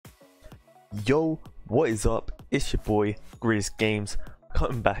Yo, what is up? It's your boy Grizz Games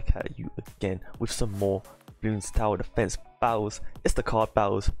coming back at you again with some more Bloons Tower Defense battles. It's the card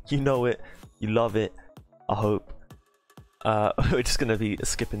battles, you know it, you love it, I hope. We're just gonna be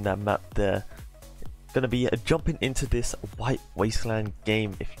skipping that map there. Gonna be jumping into this White Wasteland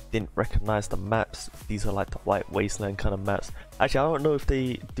game. If you didn't recognize the maps, these are like the White Wasteland kind of maps. Actually, I don't know if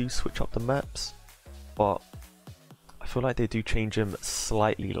they do switch up the maps, but I feel like they do change them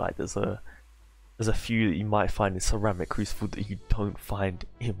slightly. Like there's a few that you might find in Ceramic Crucible that you don't find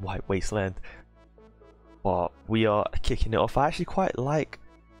in White Wasteland. But we are kicking it off. I actually quite like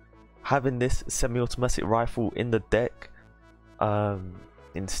having this semi-automatic rifle in the deck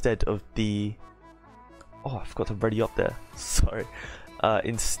instead of the... Oh, I forgot to ready up there. Sorry.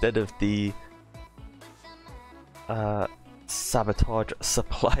 Instead of the sabotage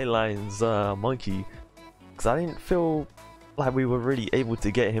supply lines monkey, because I didn't feel like we were really able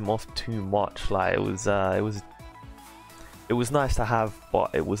to get him off too much. Like it was nice to have,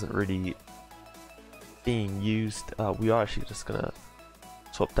 but it wasn't really being used. We are actually just gonna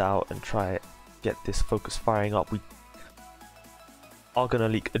swap that out and try get this focus firing up. We are gonna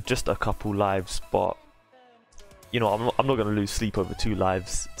leak just a couple lives, but you know, I'm not gonna lose sleep over 2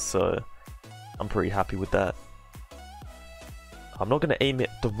 lives, so I'm pretty happy with that. I'm not gonna aim it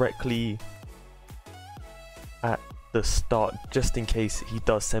directly at the start, just in case he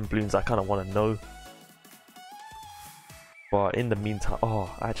does send balloons. I kind of want to know. But in the meantime,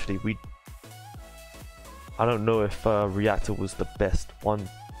 oh, actually, I don't know if reactor was the best one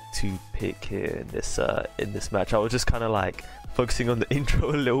to pick here in this match. I was just kind of like focusing on the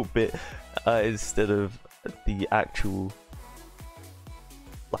intro a little bit instead of the actual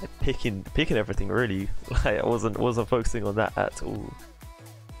like picking everything really. Like I wasn't focusing on that at all.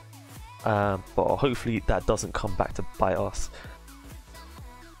 But hopefully that doesn't come back to bite us,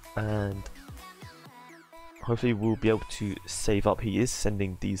 and hopefully we'll be able to save up. He is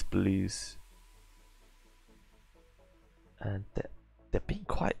sending these blues, and they're being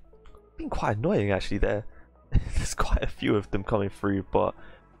quite annoying actually. There's quite a few of them coming through, but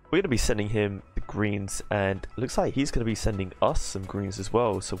we're going to be sending him the greens, and it looks like he's going to be sending us some greens as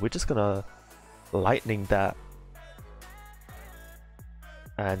well, so we're just going to lightning that,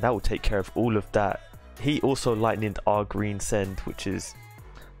 and that will take care of all of that. He also lightninged our green send, which is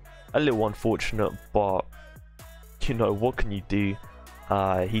a little unfortunate, but you know, what can you do?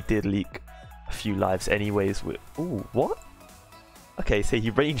 He did leak a few lives anyways. Ooh, what? Okay, so he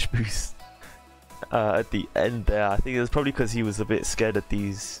range boost at the end there. I think it was probably because he was a bit scared of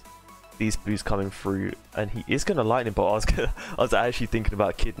these boosts coming through, and he is gonna lightning. But I was actually thinking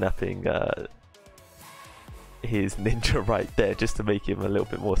about kidnapping his ninja right there just to make him a little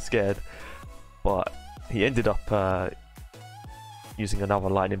bit more scared. But he ended up using another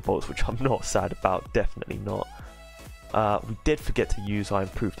lightning bolts, which I'm not sad about. Definitely not. We did forget to use our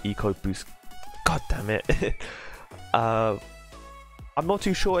improved eco boost. God damn it. I'm not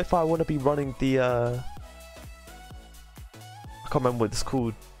too sure if I want to be running the I can't remember what it's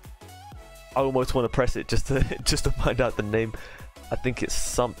called. I almost want to press it just to find out the name. I think it's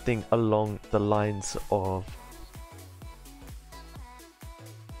something along the lines of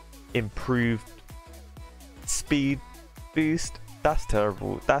improved speed boost. That's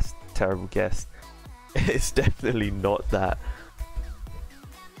terrible. That's a terrible guess. It's definitely not that.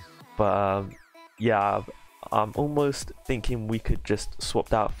 But yeah, I'm almost thinking we could just swap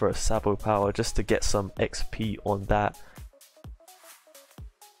that out for a Sabo power just to get some XP on that,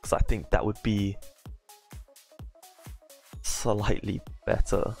 because I think that would be slightly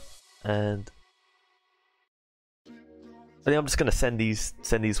better. And I think I'm just gonna send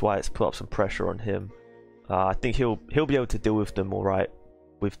these whites, put up some pressure on him. I think he'll be able to deal with them all right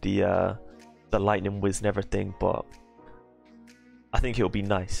with the lightning whiz and everything, but I think it'll be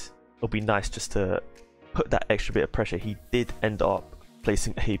nice. It'll be nice just to put that extra bit of pressure. He did end up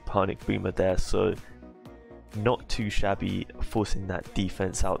placing a panic boomer there, so not too shabby, forcing that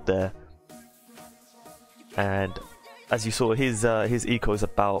defense out there. And as you saw, his eco is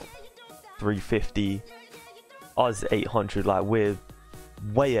about 350, ours 800. Like we're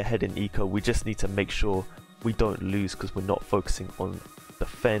way ahead in eco. We just need to make sure we don't lose because we're not focusing on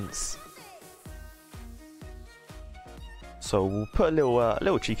defense. So we'll put a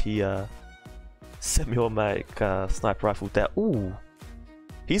little cheeky semi-automatic sniper rifle there. Ooh,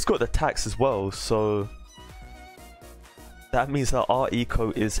 he's got the tax as well, so that means that our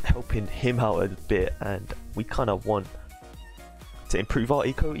eco is helping him out a bit, and we kind of want to improve our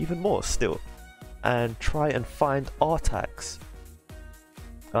eco even more still and try and find our tax.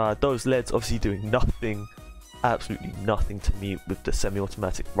 Those leads obviously doing nothing absolutely nothing to me with the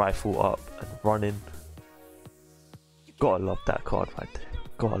semi-automatic rifle up and running. Gotta love that card right there.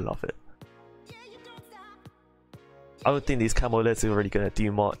 Gotta love it. I don't think these camo leads are really gonna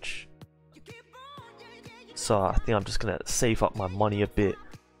do much, so I think I'm just gonna save up my money a bit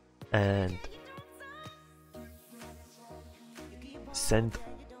and send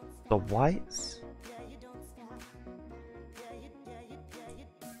the whites,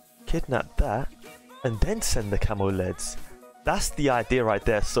 kidnap that, and then send the camo leads. That's the idea right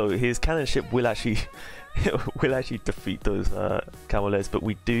there. So his cannon ship will actually will actually defeat those camo leads, but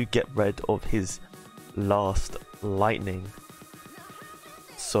we do get rid of his last lightning,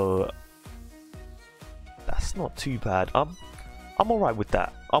 so that's not too bad. I'm alright with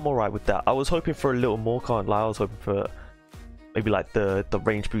that. I'm alright with that. I was hoping for a little more, can't lie. I was hoping for maybe like the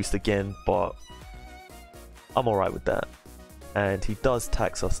range boost again, but I'm alright with that. And he does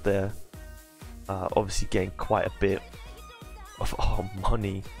tax us there, obviously getting quite a bit of our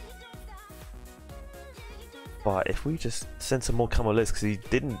money. But if we just send some more camo leads, because he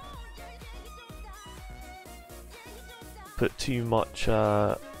didn't put too much,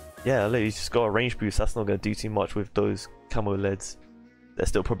 yeah, he's just got a range boost. That's not going to do too much with those camo leads. They're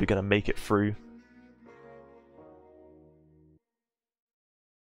still probably going to make it through.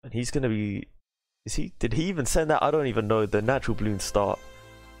 And he's going to be... Did he even send that? I don't even know. The natural balloons start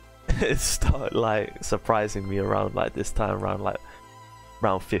like surprising me around like this time, around like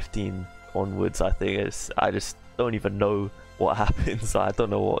round 15 onwards. I think I just don't even know what happens. I don't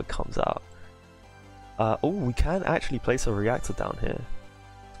know what comes out. Oh, we can actually place a reactor down here.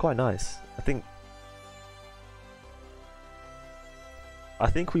 It's quite nice. I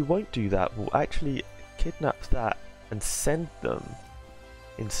think we won't do that. We'll actually kidnap that and send them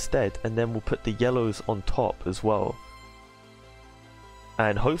instead, and then we'll put the yellows on top as well,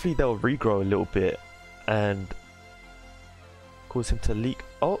 and hopefully they'll regrow a little bit and cause him to leak.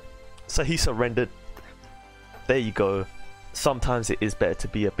 Oh, so he surrendered. There you go. Sometimes it is better to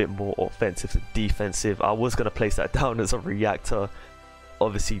be a bit more offensive than defensive. I was going to place that down as a reactor.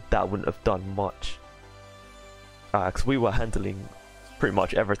 Obviously that wouldn't have done much, because we were handling pretty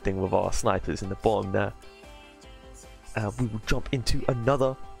much everything with our snipers in the bottom there. We will jump into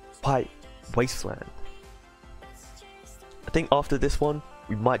another white wasteland. I think after this one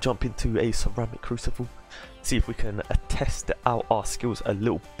we might jump into a ceramic crucible, see if we can test out our skills a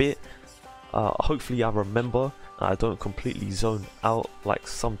little bit. Hopefully I remember, I don't completely zone out like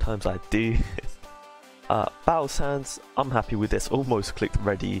sometimes I do. Battle sands, I'm happy with this. Almost clicked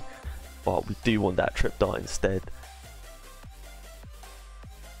ready, but we do want that trip dart instead.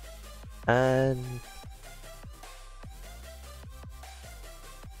 And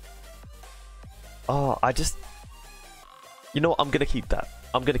you know what, I'm gonna keep that.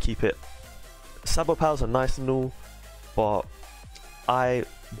 I'm gonna keep it. Sabo powers are nice and all, but I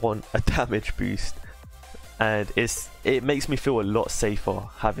want a damage boost, and it makes me feel a lot safer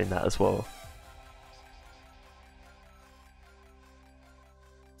having that as well.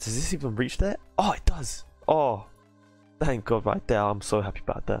 Does this even reach there? Oh, it does. Oh, thank God right there. I'm so happy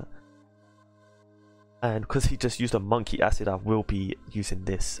about that. And because he just used a monkey acid, I will be using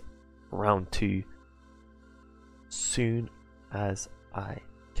this round 2 soon as I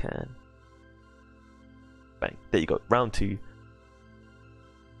can. Bang, there you go, round 2.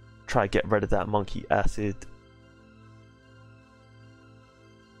 Try to get rid of that monkey acid,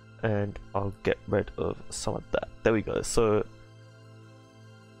 and I'll get rid of some of that. There we go. So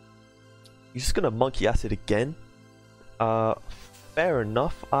you're just gonna monkey acid again. Fair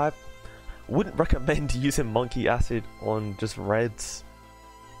enough. I wouldn't recommend using monkey acid on just reds,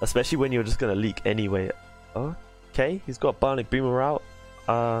 especially when you're just gonna leak anyway. Okay, he's got bionic boomer out.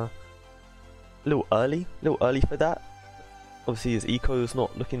 A little early for that. Obviously his eco is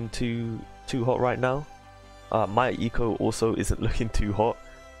not looking too hot right now. My eco also isn't looking too hot.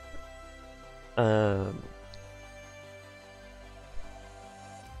 You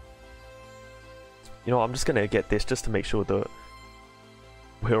know, I'm just gonna get this just to make sure that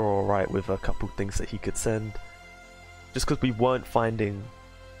we're alright with a couple things that he could send. Just because we weren't finding...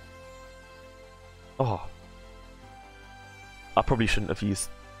 Oh, I probably shouldn't have used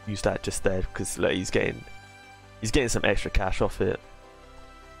that just there, because like, he's getting some extra cash off it,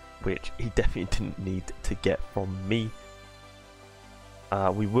 which he definitely didn't need to get from me.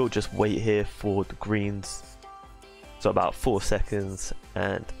 We will just wait here for the greens, so about 4 seconds,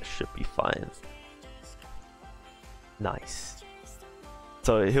 and should be fine. Nice.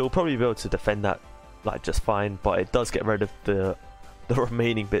 So he'll probably be able to defend that like just fine, but it does get rid of the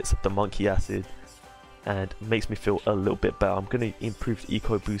remaining bits of the monkey acid, and makes me feel a little bit better. I'm going to improve the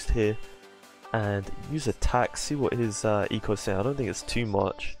eco boost here, and use attack, see what his eco saying. I don't think it's too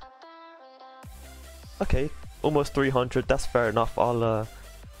much. Okay, almost 300, that's fair enough. I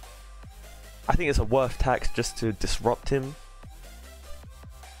think it's a worth tax just to disrupt him.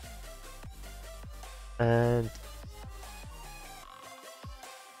 And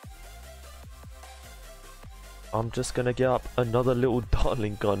I'm just gonna get up another little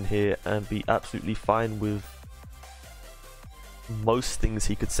darling gun here and be absolutely fine with most things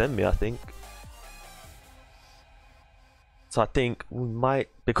he could send me, I think. So I think we might,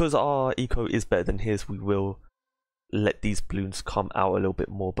 because our eco is better than his, we will let these balloons come out a little bit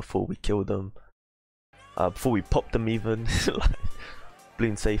more before we kill them. Before we pop them even. Like,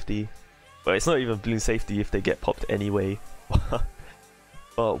 balloon safety. But it's not even balloon safety if they get popped anyway.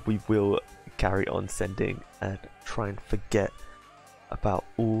 But we will carry on sending and try and forget about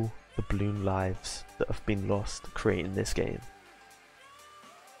all the balloon lives that have been lost creating this game.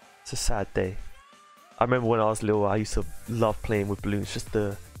 It's a sad day. I remember when I was little, I used to love playing with balloons, just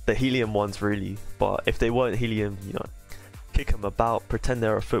the helium ones really. But if they weren't helium, you know, kick them about, pretend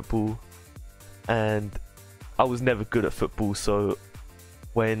they're a football. And I was never good at football, so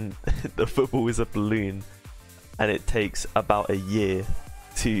when the football is a balloon and it takes about a year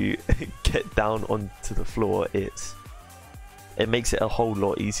to get down onto the floor, it makes it a whole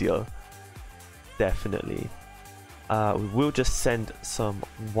lot easier. Definitely. We will just send some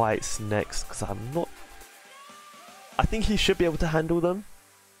whites next, because I think he should be able to handle them.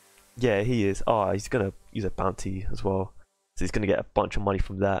 Yeah, he is. Oh, he's gonna use a bounty as well, so he's gonna get a bunch of money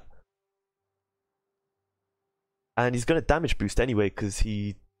from that. And he's gonna damage boost anyway, because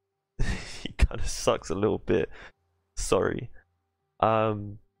he kind of sucks a little bit. Sorry. Yeah,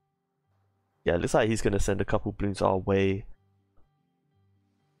 it looks like he's gonna send a couple balloons our way.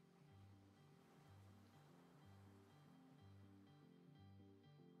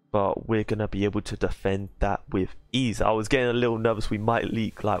 But we're gonna be able to defend that with ease. I was getting a little nervous we might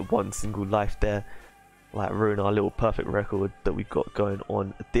leak like one single life there, like ruin our little perfect record that we got going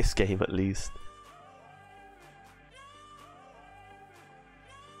on this game at least.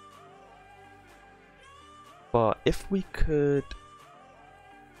 But if we could...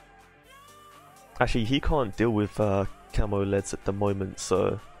 Actually, he can't deal with camo leads at the moment,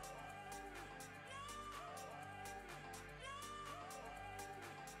 so...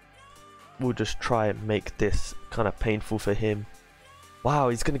 we'll just try and make this kind of painful for him. Wow,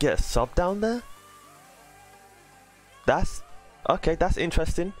 he's gonna get a sub down there? That's... okay, that's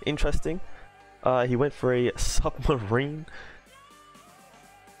interesting. Interesting. He went for a submarine.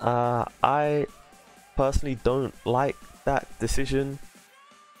 I personally don't like that decision.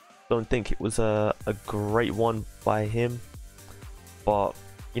 Don't think it was a great one by him, but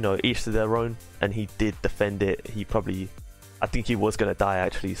you know, each to their own. And he did defend it. He probably, I think he was gonna die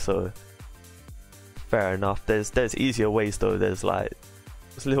actually, so fair enough. There's easier ways though. There's like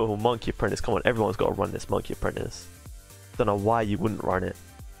this little monkey apprentice. Come on, everyone's got to run this monkey apprentice. Don't know why you wouldn't run it.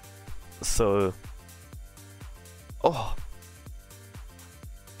 So, oh,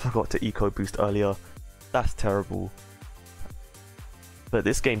 forgot to eco boost earlier. That's terrible. But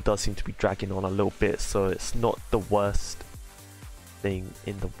this game does seem to be dragging on a little bit, so it's not the worst thing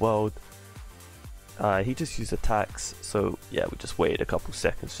in the world. He just used attacks, so yeah, we just waited a couple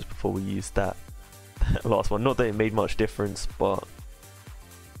seconds just before we used that last one. Not that it made much difference, but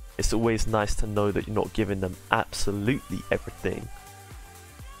it's always nice to know that you're not giving them absolutely everything.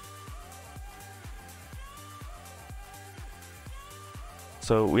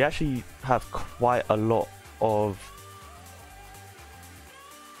 So we actually have quite a lot of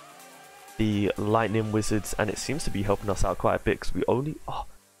the lightning wizards, and it seems to be helping us out quite a bit, because we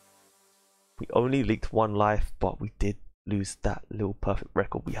only leaked one life, but we did lose that little perfect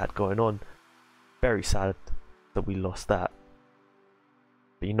record we had going on. Very sad that we lost that.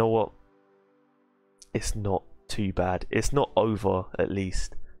 But you know what? It's not too bad. It's not over, at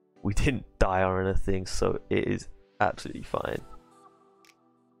least. We didn't die or anything, so it is absolutely fine.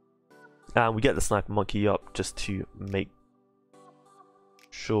 And we get the sniper monkey up just to make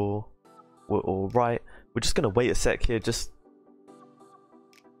sure we're alright. We're just gonna wait a sec here, just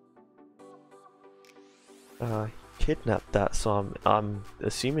kidnap that, so I'm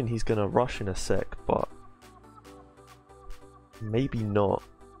assuming he's gonna rush in a sec, but maybe not.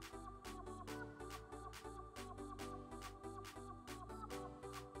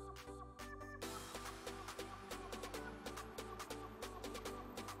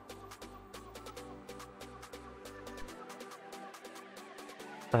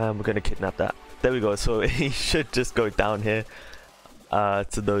 We're gonna kidnap that. There we go. So he should just go down here to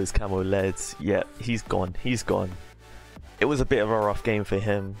those camo leads. Yeah, he's gone. He's gone. It was a bit of a rough game for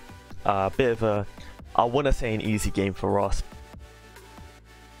him. A bit of a, I want to say an easy game for us,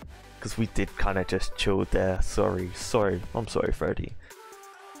 because we did kind of just chill there. I'm sorry, Freddy.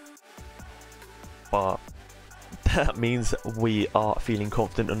 But that means we are feeling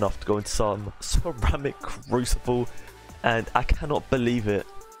confident enough to go into some ceramic crucible, and I cannot believe it.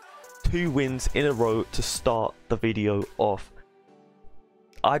 2 wins in a row to start the video off.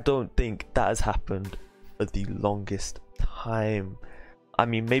 I don't think that has happened for the longest time. I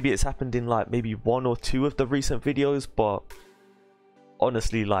mean, maybe it's happened in like maybe 1 or 2 of the recent videos, but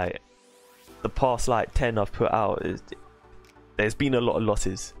honestly, like the past like 10 I've put out, there's been a lot of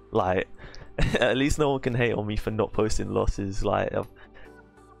losses. Like at least no one can hate on me for not posting losses. Like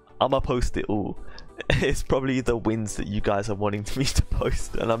I'ma post it all. It's probably the wins that you guys are wanting me to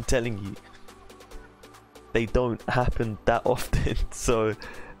post, and I'm telling you, they don't happen that often. So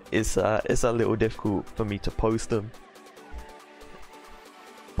it's a little difficult for me to post them.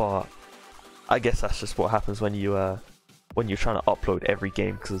 But I guess that's just what happens when you're trying to upload every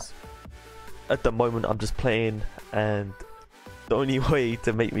game, because at the moment I'm just playing, and the only way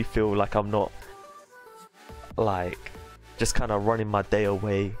to make me feel like I'm not like just kind of running my day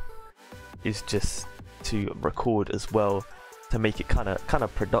away is just to record as well, to make it kind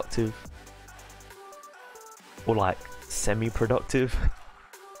of productive, or like semi-productive.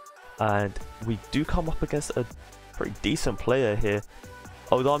 And we do come up against a pretty decent player here,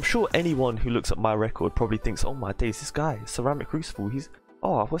 although I'm sure anyone who looks at my record probably thinks, oh my days, this guy Ceramic Crucible, he's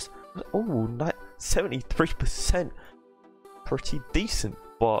 73%, pretty decent.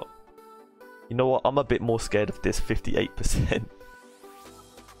 But you know what, I'm a bit more scared of this 58%.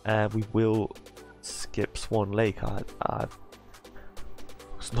 And we will skip Swan Lake. I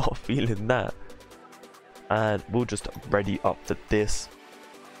was not feeling that, and we'll just ready up for this.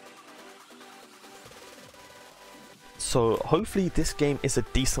 So hopefully this game is a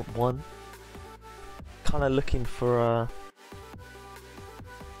decent one. Kind of looking for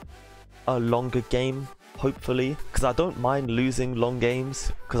a longer game, hopefully, because I don't mind losing long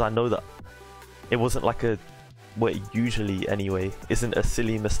games, because I know that it wasn't like a, what it usually anyway isn't a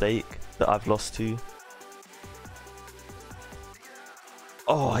silly mistake that I've lost to.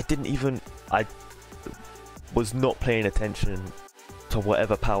 Oh, I was not paying attention to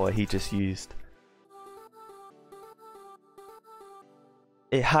whatever power he just used.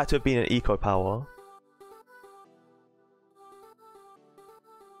 It had to have been an eco power.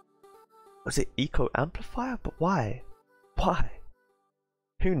 Was it eco amplifier? But why? Why?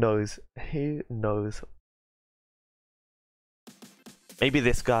 Who knows? Who knows? Maybe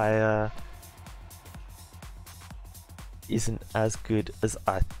this guy isn't as good as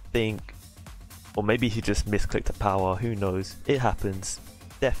I think, or maybe he just misclicked a power. Who knows? It happens.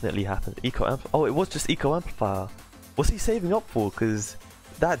 Definitely happens. Oh, it was just eco amplifier. What's he saving up for? Because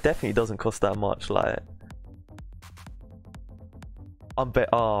that definitely doesn't cost that much. Like, I'm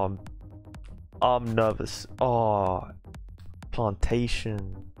nervous. Oh,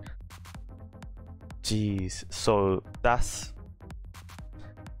 plantation. Jeez. So that's.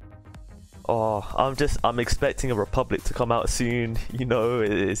 Oh, I'm expecting a Republic to come out soon. You know,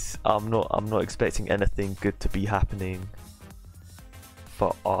 I'm not expecting anything good to be happening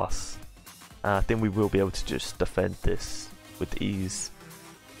for us. And I think we will be able to just defend this with ease.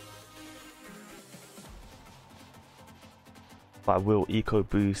 But I will eco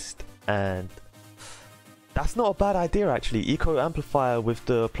boost, and that's not a bad idea actually. Eco amplifier with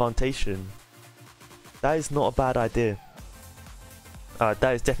the plantation. That is not a bad idea.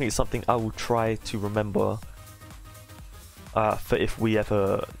 That is definitely something I will try to remember for if we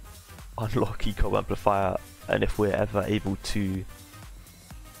ever unlock eco amplifier, and if we're ever able to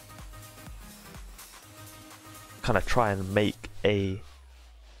kind of try and make a,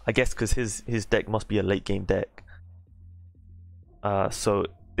 I guess because his deck must be a late game deck. So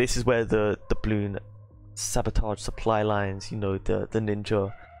this is where the balloon sabotage supply lines, you know, the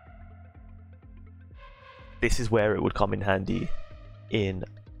ninja. This is where it would come in handy in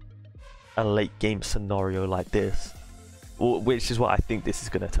a late game scenario like this, which is what I think this is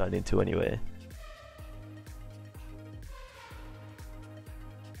going to turn into anyway.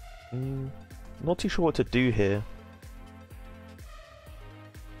 Not too sure what to do here.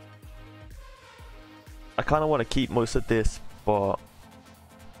 I kind of want to keep most of this, but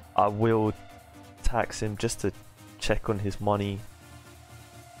I will tax him just to check on his money.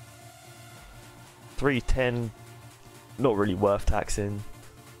 310, not really worth taxing.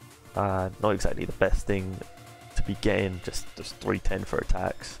 Not exactly the best thing to be getting, just 310 for a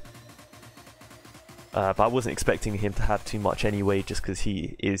tax. But I wasn't expecting him to have too much anyway, just because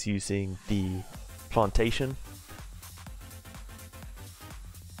he is using the plantation.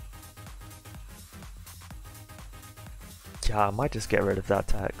 Yeah, I might just get rid of that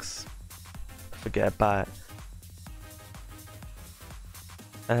tax. Forget about it.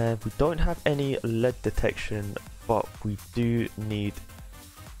 And we don't have any lead detection, but we do need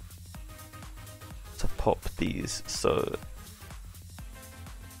to pop these, so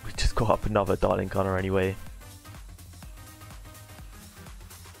we just got up another Darling Gunner anyway.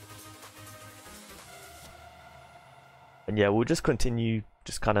 And yeah, we'll just continue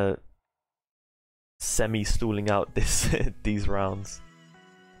just kind of semi-stalling out this these rounds.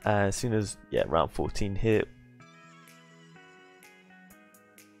 As soon as, yeah, round 14 hit,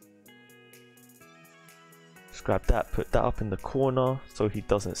 just grab that, put that up in the corner so he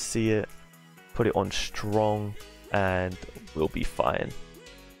doesn't see it, put it on strong, and we'll be fine.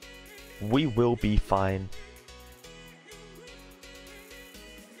 We will be fine.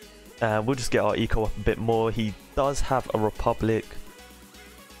 And we'll just get our eco up a bit more. He does have a Republic.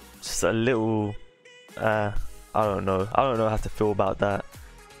 Just a little, I don't know how to feel about that.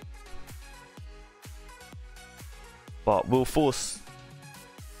 But we'll force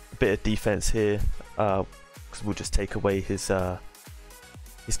a bit of defense here, because we'll just take away his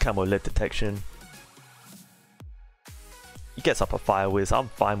camo lead detection. He gets up a Fire Whiz. I'm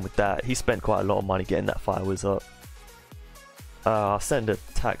fine with that. He spent quite a lot of money getting that Fire Whiz up. I'll send a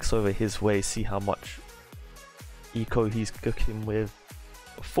tax over his way, see how much eco he's cooking with.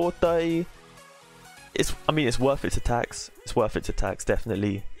 430. I mean, it's worth it to tax. It's worth it to tax,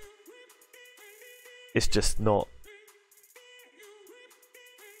 definitely. It's just not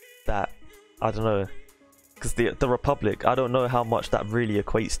that, I don't know, because the Republic, I don't know how much that really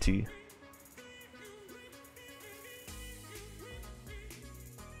equates to.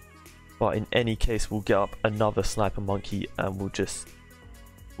 But in any case, we'll get up another Sniper Monkey and we'll just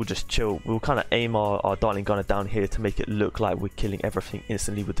chill. We'll kind of aim our Darling Gunner down here to make it look like we're killing everything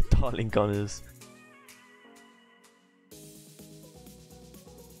instantly with the Darling Gunners.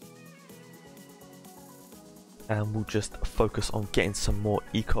 And we'll just focus on getting some more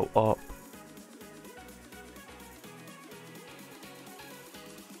eco up.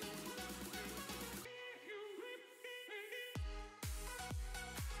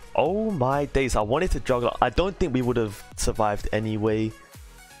 Oh my days, I wanted to juggle. I don't think we would have survived anyway.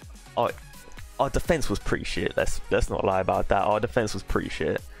 Our defense was pretty shit. Let's not lie about that. Our defense was pretty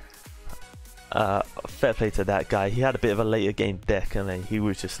shit. Fair play to that guy. He had a bit of a later game deck and then he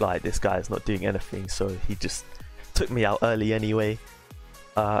was just like, this guy's not doing anything, so he just took me out early anyway.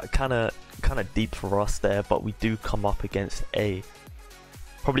 Kind of deep for us there, but we do come up against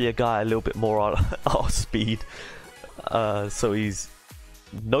probably a guy a little bit more our speed. So he's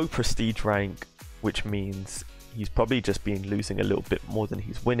no prestige rank, which means he's probably just been losing a little bit more than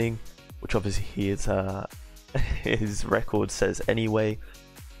he's winning, which obviously his record says anyway.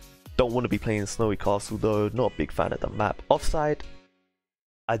 Don't want to be playing Snowy Castle though, not a big fan of the map. Offside,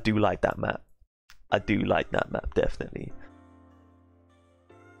 I do like that map. I do like that map, definitely.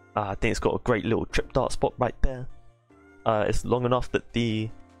 I think it's got a great little trip dart spot right there. It's long enough that the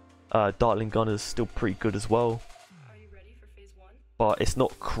Darling Gunner's still pretty good as well. But it's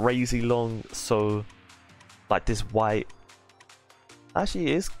not crazy long, so like this white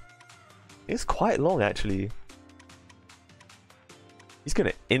actually is quite long actually. He's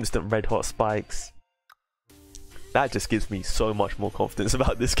gonna instant red hot spikes. That just gives me so much more confidence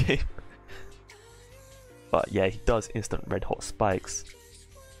about this game. But yeah, he does instant red hot spikes.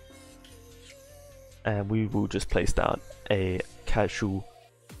 And we will just place down a casual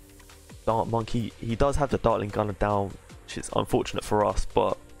Dart Monkey. He does have the Darling Gunner down, which is unfortunate for us,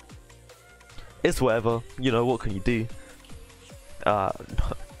 but it's whatever. You know, what can you do? The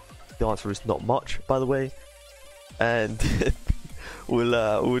answer is not much, by the way. And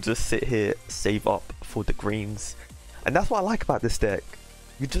we'll just sit here, save up for the greens. And that's what I like about this deck.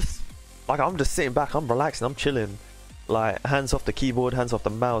 You just, like, I'm just sitting back, I'm relaxing, I'm chilling. Like, hands off the keyboard, hands off the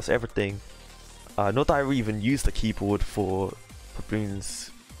mouse, everything. Not that I even use the keyboard for boons.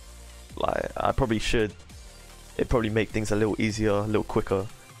 Like, I probably should. It'd probably make things a little easier, a little quicker.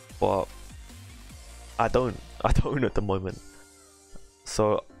 But I don't at the moment.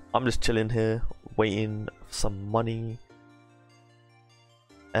 So I'm just chilling here, waiting for some money.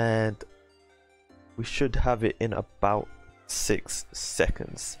 And we should have it in about 6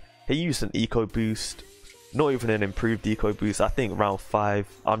 seconds. He used an eco boost, not even an improved eco boost. I think round 5,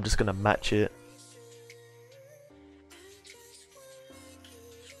 I'm just gonna match it.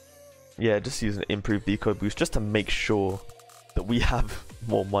 Yeah, just use an improved eco boost just to make sure that we have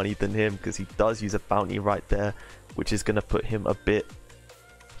more money than him, because he does use a bounty right there, which is gonna put him a bit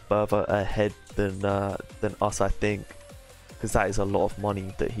further ahead than us, I think, because that is a lot of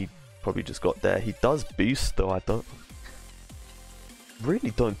money that he probably just got there. He does boost though.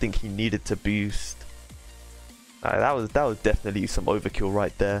 really don't think he needed to boost. That was definitely some overkill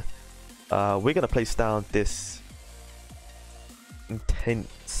right there. We're gonna place down this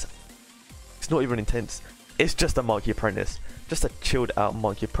intense. It's not even intense. It's just a Monkey Apprentice, just a chilled out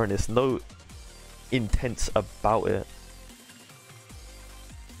Monkey Apprentice. No intense about it.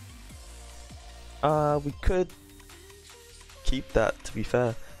 We could keep that, to be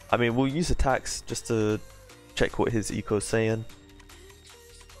fair. I mean, we'll use attacks just to check what his eco is saying.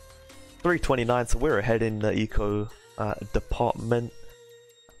 329, so we're ahead in the eco department,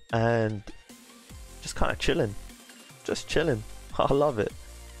 and just kind of chilling, just chilling. I love it,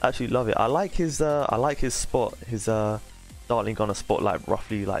 absolutely love it. I like his spot, his darling on a spot like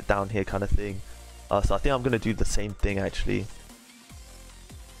roughly like down here kind of thing. So I think I'm gonna do the same thing actually,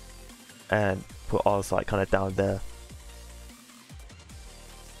 and put ours like kind of down there.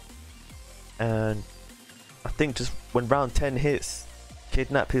 And I think just when round 10 hits,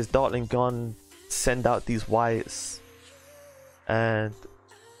 kidnap his dartling gun, send out these whites, and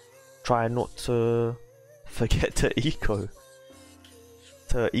try not to forget to eco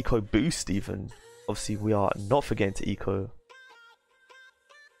boost even. Obviously we are not forgetting to eco.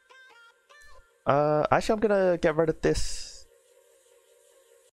 Actually I'm gonna get rid of this,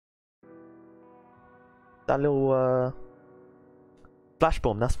 that little flash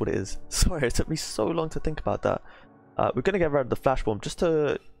bomb, that's what it is. Sorry, it took me so long to think about that. We're gonna get rid of the flash bomb just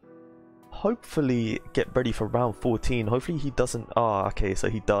to hopefully get ready for round 14. Hopefully he doesn't. Ah, okay, so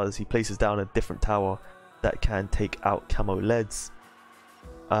he does. He places down a different tower that can take out camo leads.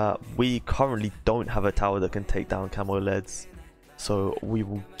 We currently don't have a tower that can take down camo leads, so we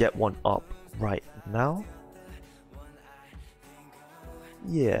will get one up right now.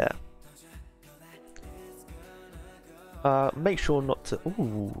 Yeah. Make sure not to.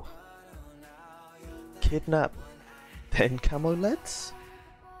 Ooh. Kidnap 10 camo leads?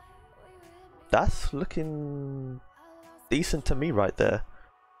 That's looking decent to me right there.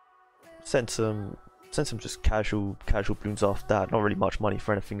 Send some just casual balloons off that. Not really much money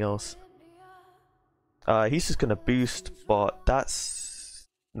for anything else. He's just gonna boost, but that's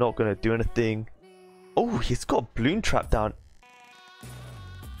not gonna do anything. Oh, he's got a balloon trap down.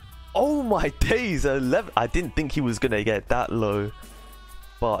 Oh my days, 11. I didn't think he was gonna get that low,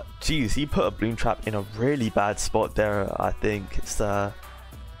 but geez, he put a balloon trap in a really bad spot there. I think it's a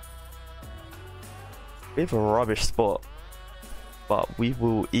bit of a rubbish spot, but we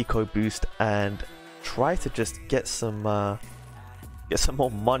will eco boost and try to just get some more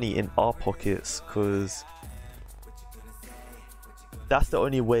money in our pockets, because that's the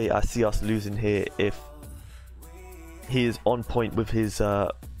only way I see us losing here, if he is on point with his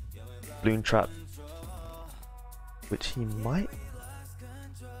balloon trap, which he might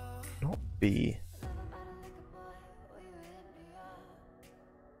not be.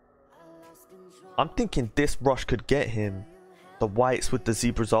 I'm thinking this rush could get him the whites with the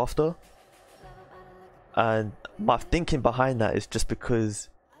zebras after, and my thinking behind that is just because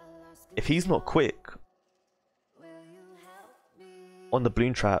if he's not quick on the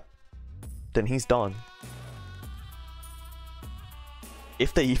balloon trap, then he's done.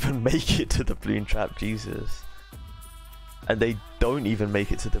 If they even make it to the balloon trap, Jesus. And they don't even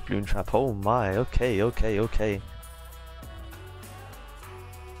make it to the balloon trap. Oh my, okay.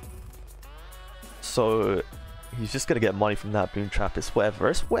 So he's just gonna get money from that balloon trap. It's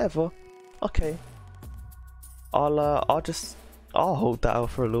whatever. Okay. I'll hold that out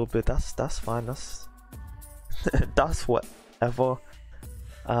for a little bit. That's fine. That's that's whatever.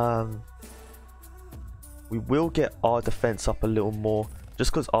 We will get our defense up a little more,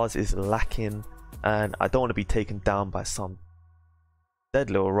 just because ours is lacking, and I don't want to be taken down by some dead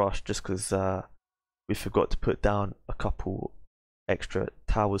little rush just because we forgot to put down a couple extra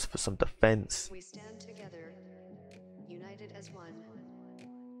towers for some defense. We stand together, united as one.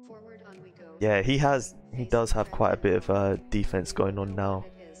 Forward on we go. Yeah, he does have quite a bit of defense going on now.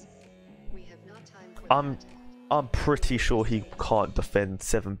 I'm pretty sure he can't defend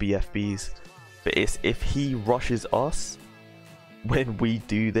 7 BFBs, but it's if he rushes us when we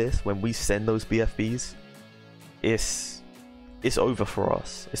do this, when we send those BFBs, it's over for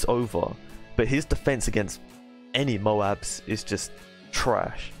us. It's over. But his defense against any Moabs is just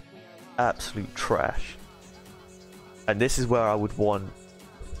trash, absolute trash. And this is where I would want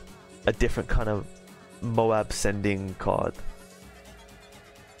a different kind of Moab sending card.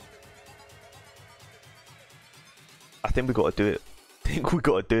 I think we gotta do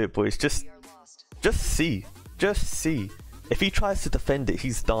it. Boys. Just see. If he tries to defend it,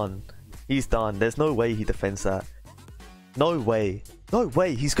 he's done. There's no way he defends that. No way.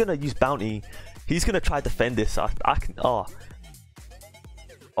 He's gonna use bounty. He's gonna try to defend this.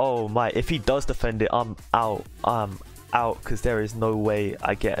 Oh my, if he does defend it, I'm out. I'm out, because there is no way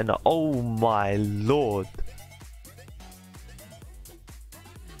I get an... Oh my lord.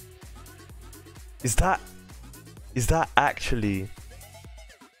 Is that actually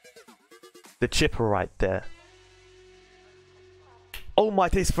the chipper right there? Oh my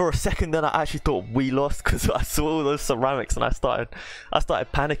days, for a second then I actually thought we lost, because I saw all those ceramics and I started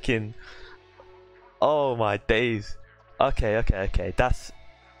panicking. Oh my days. Okay. That's...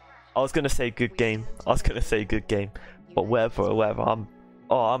 I was gonna say good game. But whatever.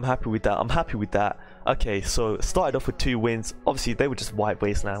 I'm happy with that. Okay, so started off with 2 wins. Obviously they were just white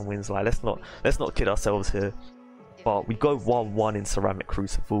wasteland wins. Like, let's not kid ourselves here. But we go 1-1 in Ceramic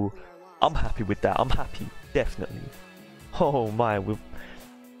Crucible. I'm happy with that. Definitely. Oh my,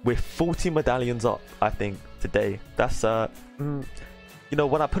 we're 40 medallions up, I think, today. That's you know,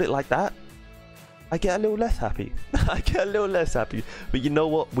 when I put it like that, I get a little less happy. But you know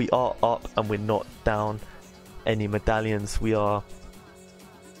what? We are up and we're not down any medallions. We are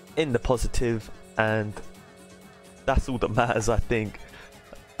in the positive, and that's all that matters, I think.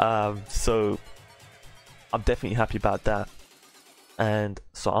 So I'm definitely happy about that. And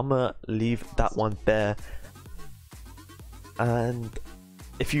so I'm gonna leave that one there. And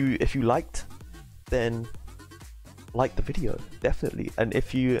if you liked, then like the video, definitely. And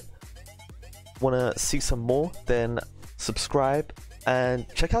if you want to see some more, then subscribe and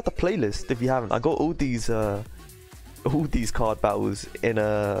check out the playlist if you haven't. I got all these card battles in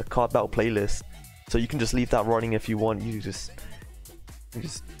a card battle playlist, so you can just leave that running if you want. You just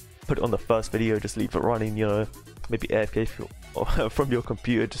put it on the first video, just leave it running, you know, maybe AFK from your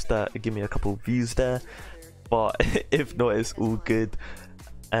computer, just to give me a couple of views there. But if not, it's all good,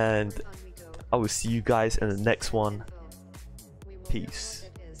 and I will see you guys in the next one. Peace.